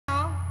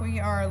We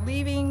are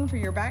leaving for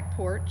your back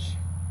porch.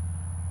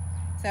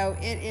 So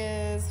it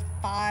is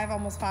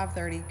almost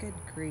 5:30. Good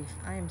grief,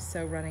 I am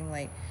so running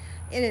late.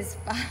 It is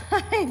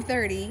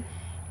 5:30,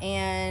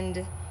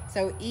 and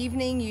so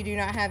evening, you do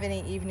not have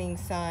any evening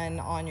sun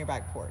on your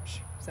back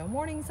porch. So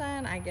morning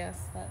sun, I guess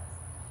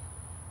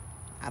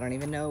I don't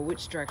even know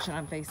which direction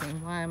I'm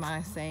facing. Why am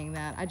I saying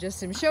that? I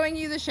just am showing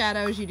you the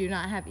shadows. You do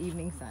not have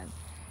evening sun.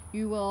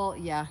 You will,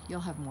 yeah, you'll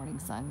have morning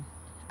sun.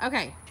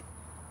 Okay.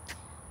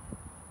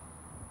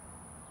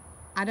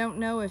 I don't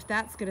know if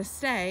that's gonna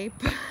stay,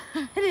 but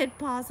it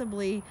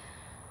possibly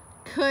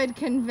could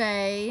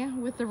convey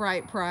with the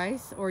right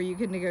price, or you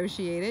could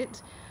negotiate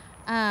it.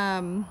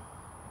 I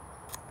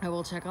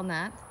will check on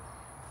that,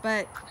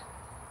 but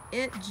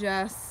it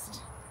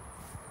just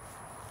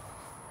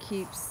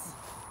keeps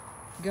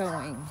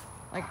going.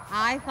 Like,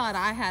 I thought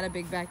I had a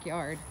big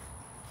backyard.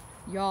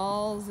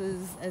 Y'all's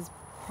is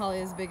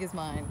probably as big as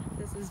mine.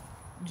 This is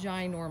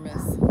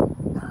ginormous.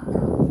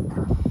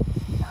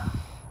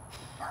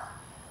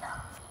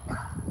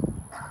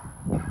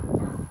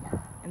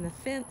 And the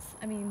fence,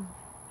 I mean,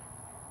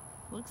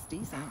 looks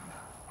decent.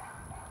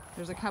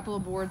 There's a couple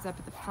of boards up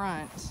at the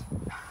front,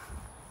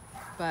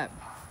 but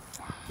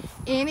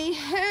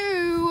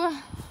anywho,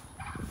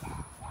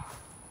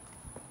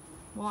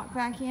 walk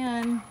back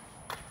in,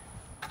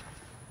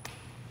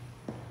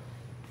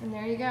 and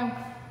there you go.